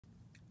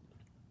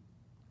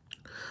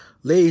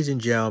Ladies and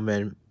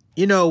gentlemen,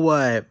 you know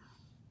what?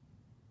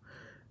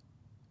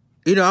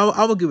 I'm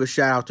gonna give a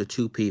shout out to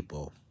two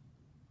people.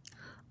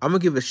 I'm gonna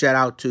give a shout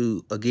out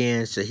to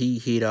again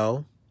Sahi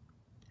Hito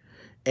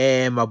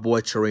and my boy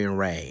Tarian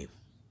Rain.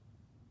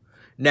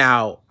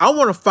 Now, I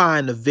want to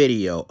find the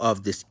video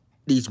of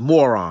these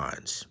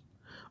morons.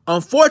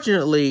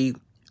 Unfortunately,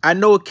 I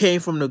know it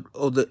came from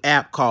the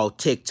app called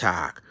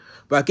TikTok,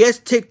 but I guess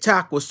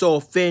TikTok was so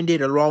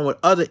offended, along with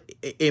other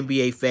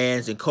NBA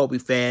fans and Kobe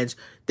fans,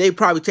 they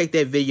probably take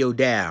that video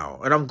down.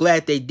 And I'm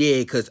glad they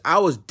did, because I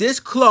was this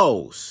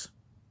close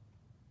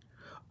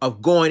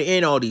of going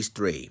in on these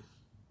three.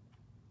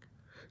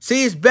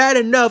 See, it's bad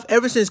enough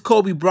ever since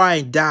Kobe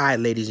Bryant died,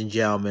 ladies and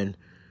gentlemen.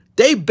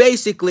 They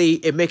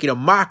basically are making a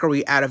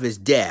mockery out of his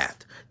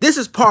death. This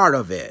is part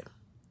of it.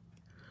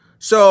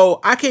 So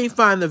I can't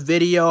find the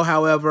video,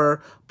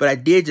 however, but I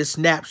did just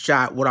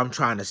snapshot what I'm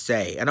trying to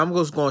say. And I'm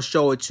just going to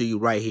show it to you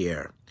right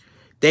here.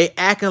 They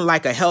acting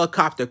like a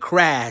helicopter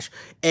crash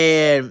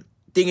and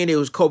thinking it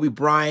was Kobe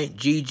Bryant,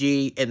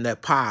 Gigi, and the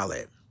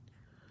pilot.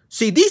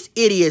 See, these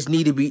idiots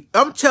need to be,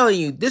 I'm telling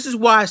you, this is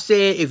why I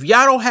said if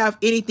y'all don't have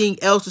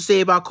anything else to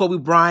say about Kobe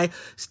Bryant,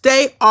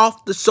 stay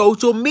off the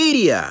social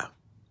media.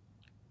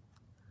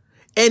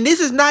 And this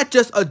is not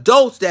just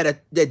adults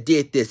that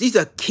did this. These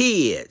are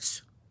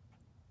kids.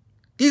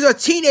 These are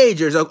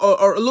teenagers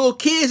or little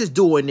kids that's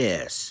doing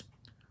this.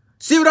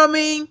 See what I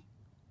mean?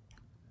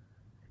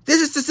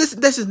 This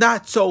is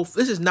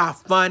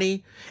not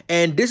funny.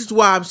 And this is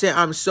why I'm saying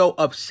I'm so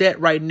upset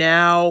right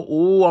now.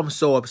 Ooh, I'm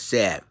so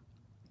upset.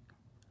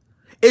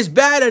 It's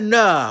bad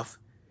enough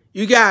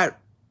you got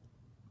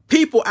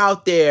people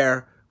out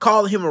there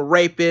calling him a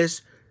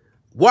rapist.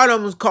 One of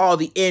them was called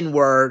the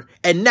N-word.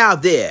 And now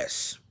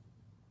this.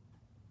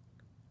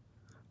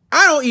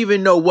 I don't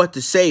even know what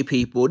to say,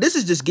 people. This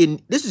is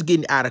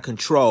getting out of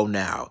control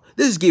now.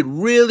 This is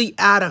getting really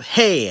out of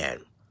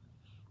hand.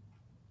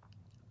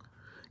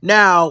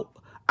 Now,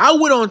 I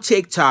went on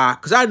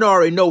TikTok, because I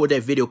already know where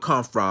that video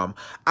come from.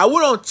 I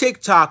went on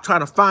TikTok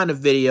trying to find a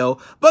video,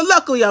 but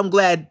luckily I'm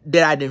glad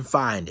that I didn't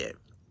find it.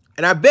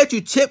 And I bet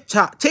you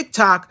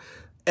TikTok,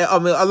 I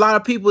mean, a lot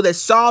of people that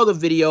saw the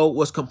video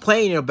was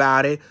complaining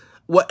about it,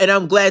 and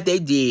I'm glad they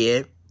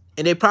did,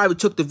 and they probably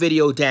took the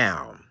video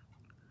down.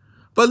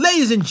 But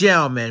ladies and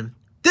gentlemen,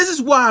 this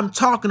is why I'm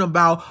talking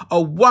about,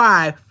 or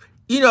why,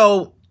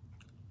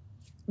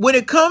 when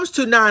it comes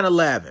to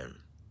 9/11,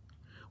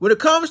 when it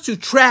comes to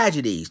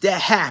tragedies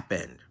that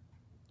happened,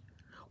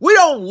 we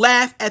don't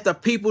laugh at the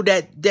people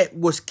that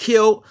was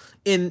killed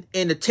in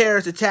the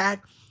terrorist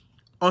attack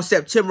on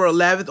September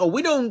 11th, or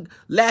we don't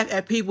laugh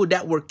at people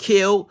that were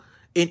killed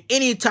in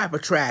any type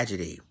of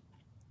tragedy.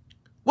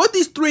 What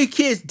these three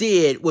kids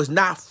did was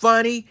not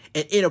funny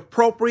and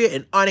inappropriate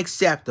and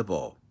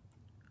unacceptable.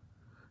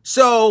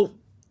 So,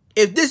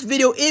 if this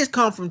video is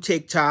come from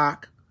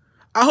TikTok,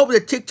 I hope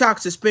that TikTok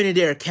suspended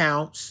their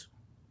accounts.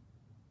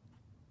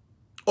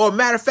 Or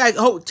matter of fact,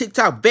 I hope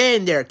TikTok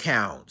banned their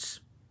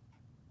accounts.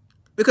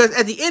 Because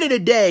at the end of the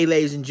day,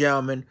 ladies and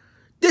gentlemen,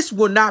 this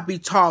will not be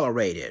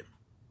tolerated.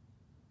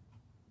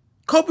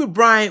 Kobe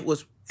Bryant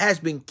has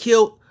been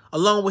killed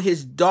along with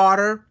his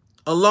daughter,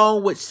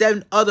 along with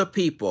 7 other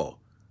people.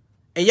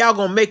 And y'all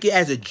gonna make it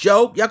as a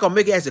joke? Y'all gonna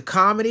make it as a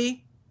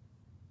comedy?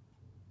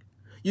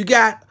 You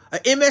got an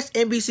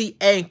MSNBC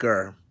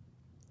anchor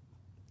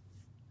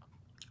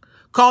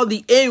called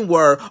the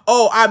N-word.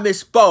 Oh, I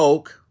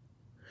misspoke.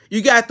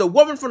 You got the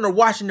woman from the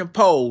Washington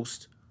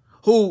Post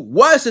who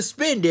was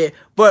suspended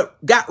but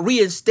got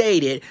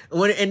reinstated.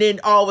 And then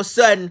all of a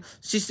sudden,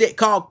 she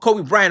called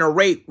Kobe Bryant a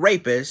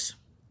rapist.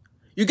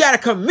 You got a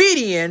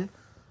comedian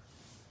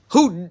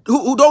who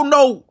don't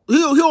know, he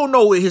don't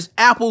know where his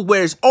apple,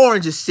 where his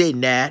orange is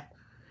sitting at.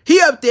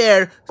 He up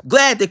there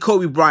glad that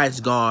Kobe Bryant's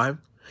gone.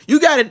 You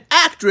got an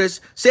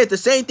actress said the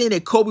same thing,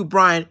 that Kobe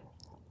Bryant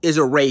is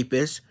a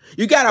rapist.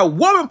 You got a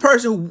woman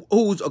person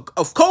who's a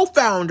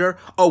co-founder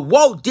of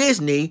Walt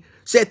Disney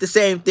said the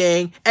same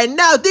thing. And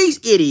now these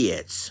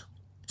idiots.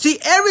 See,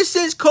 ever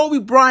since Kobe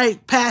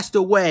Bryant passed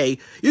away,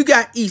 you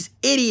got these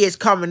idiots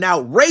coming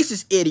out,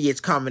 racist idiots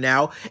coming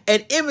out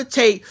and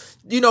imitate,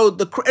 like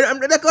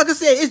I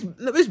said,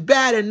 it's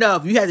bad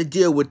enough you had to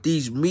deal with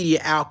these media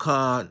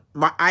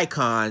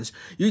icons.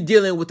 You're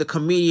dealing with the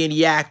comedian,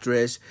 the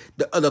actress,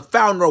 the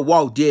founder of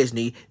Walt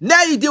Disney.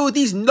 Now you deal with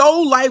these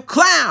no-life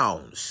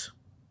clowns.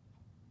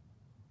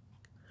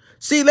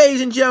 See, ladies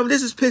and gentlemen,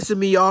 this is pissing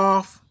me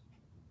off.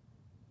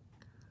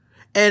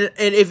 And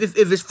if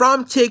it's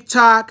from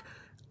TikTok,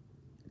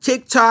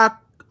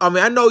 I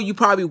mean, I know you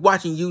probably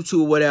watching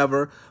YouTube or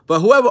whatever, but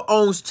whoever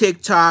owns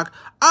TikTok,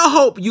 I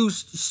hope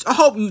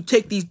you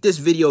take this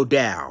video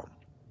down.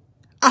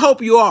 I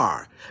hope you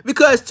are.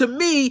 Because to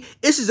me,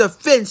 this is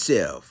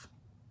offensive.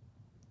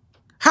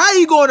 How are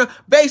you going to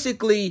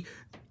basically,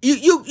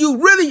 you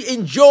really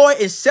enjoy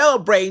and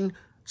celebrating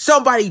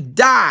somebody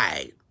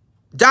dying.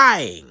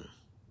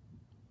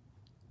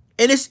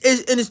 And this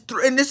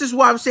is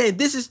why I'm saying,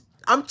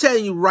 I'm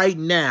telling you right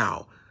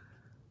now,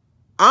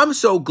 I'm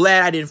so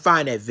glad I didn't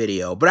find that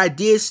video, but I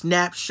did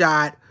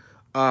snapshot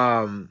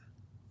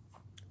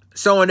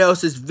someone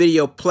else's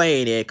video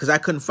playing it because I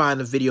couldn't find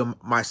the video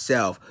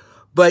myself.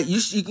 But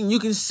you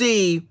can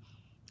see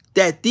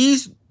that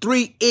these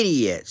three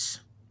idiots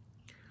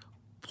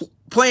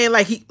playing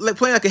like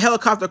a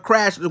helicopter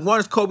crash. One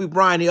is Kobe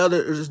Bryant, the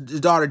other is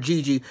his daughter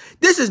Gigi.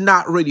 This is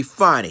not really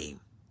funny.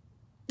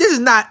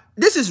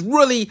 This is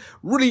really,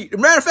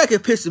 matter of fact,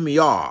 it pisses me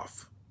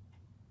off.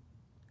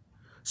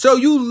 So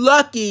you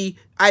lucky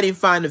I didn't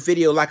find the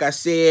video. Like I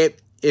said,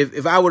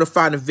 if I would have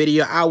found the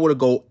video, I would have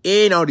go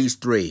in on these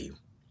three.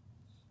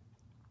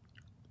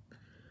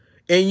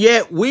 And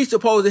yet, we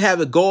supposed to have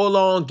it go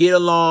along, get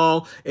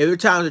along. Every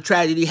time a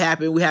tragedy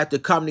happens, we have to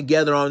come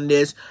together on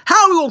this.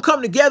 How are we going to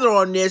come together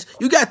on this?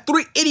 You got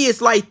three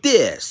idiots like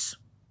this.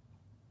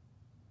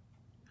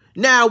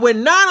 Now,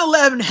 when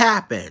 9/11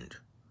 happened,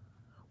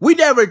 we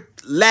never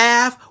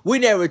laugh, we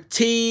never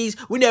tease,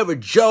 we never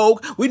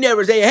joke, we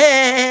never say,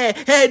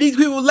 hey, these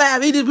people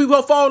laugh, these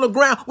people fall on the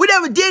ground. We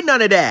never did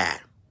none of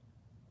that.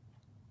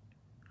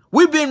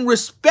 We've been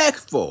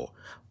respectful.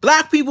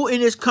 Black people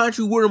in this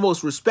country were the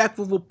most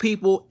respectful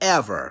people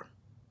ever.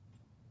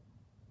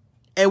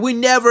 And we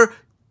never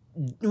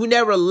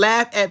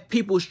laugh at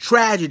people's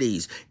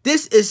tragedies.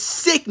 This is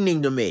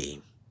sickening to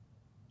me.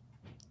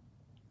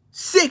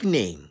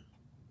 Sickening.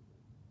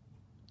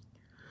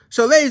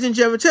 So, ladies and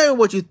gentlemen, tell me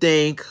what you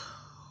think.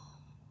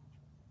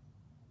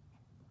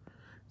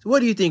 So what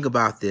do you think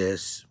about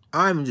this?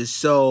 I'm just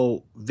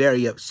so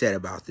very upset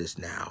about this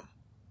now.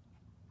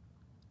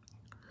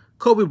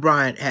 Kobe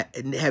Bryant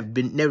haven't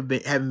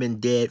been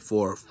dead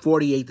for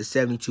 48 to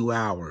 72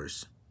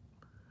 hours.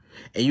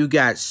 And you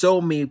got so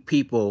many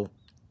people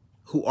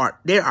who are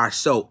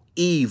so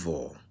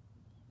evil.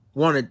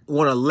 Want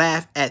to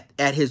laugh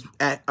at his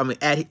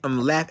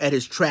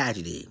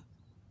tragedy.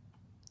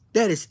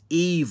 That is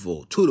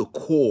evil to the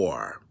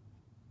core.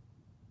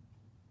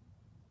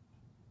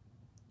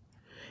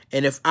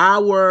 And if I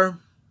were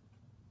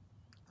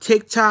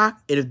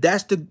TikTok, and if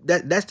that's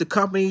the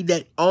company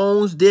that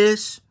owns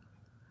this,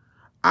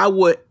 I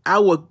would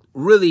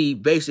really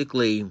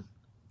basically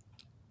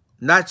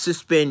not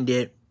suspend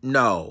it.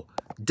 No,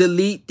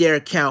 delete their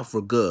account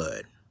for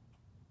good.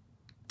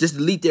 Just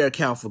delete their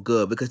account for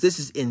good, because this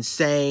is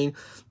insane.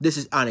 This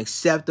is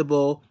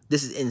unacceptable.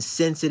 This is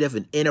insensitive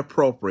and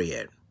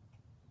inappropriate.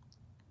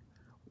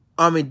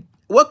 I mean,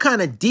 what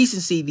kind of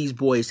decency these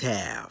boys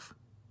have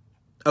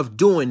of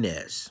doing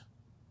this?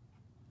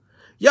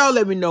 Y'all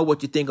let me know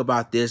what you think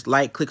about this.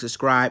 Like, click,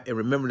 subscribe, and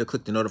remember to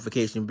click the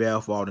notification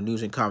bell for all the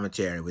news and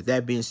commentary. With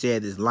that being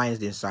said, this is Lions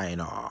Den signing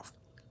off.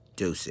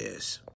 Deuces.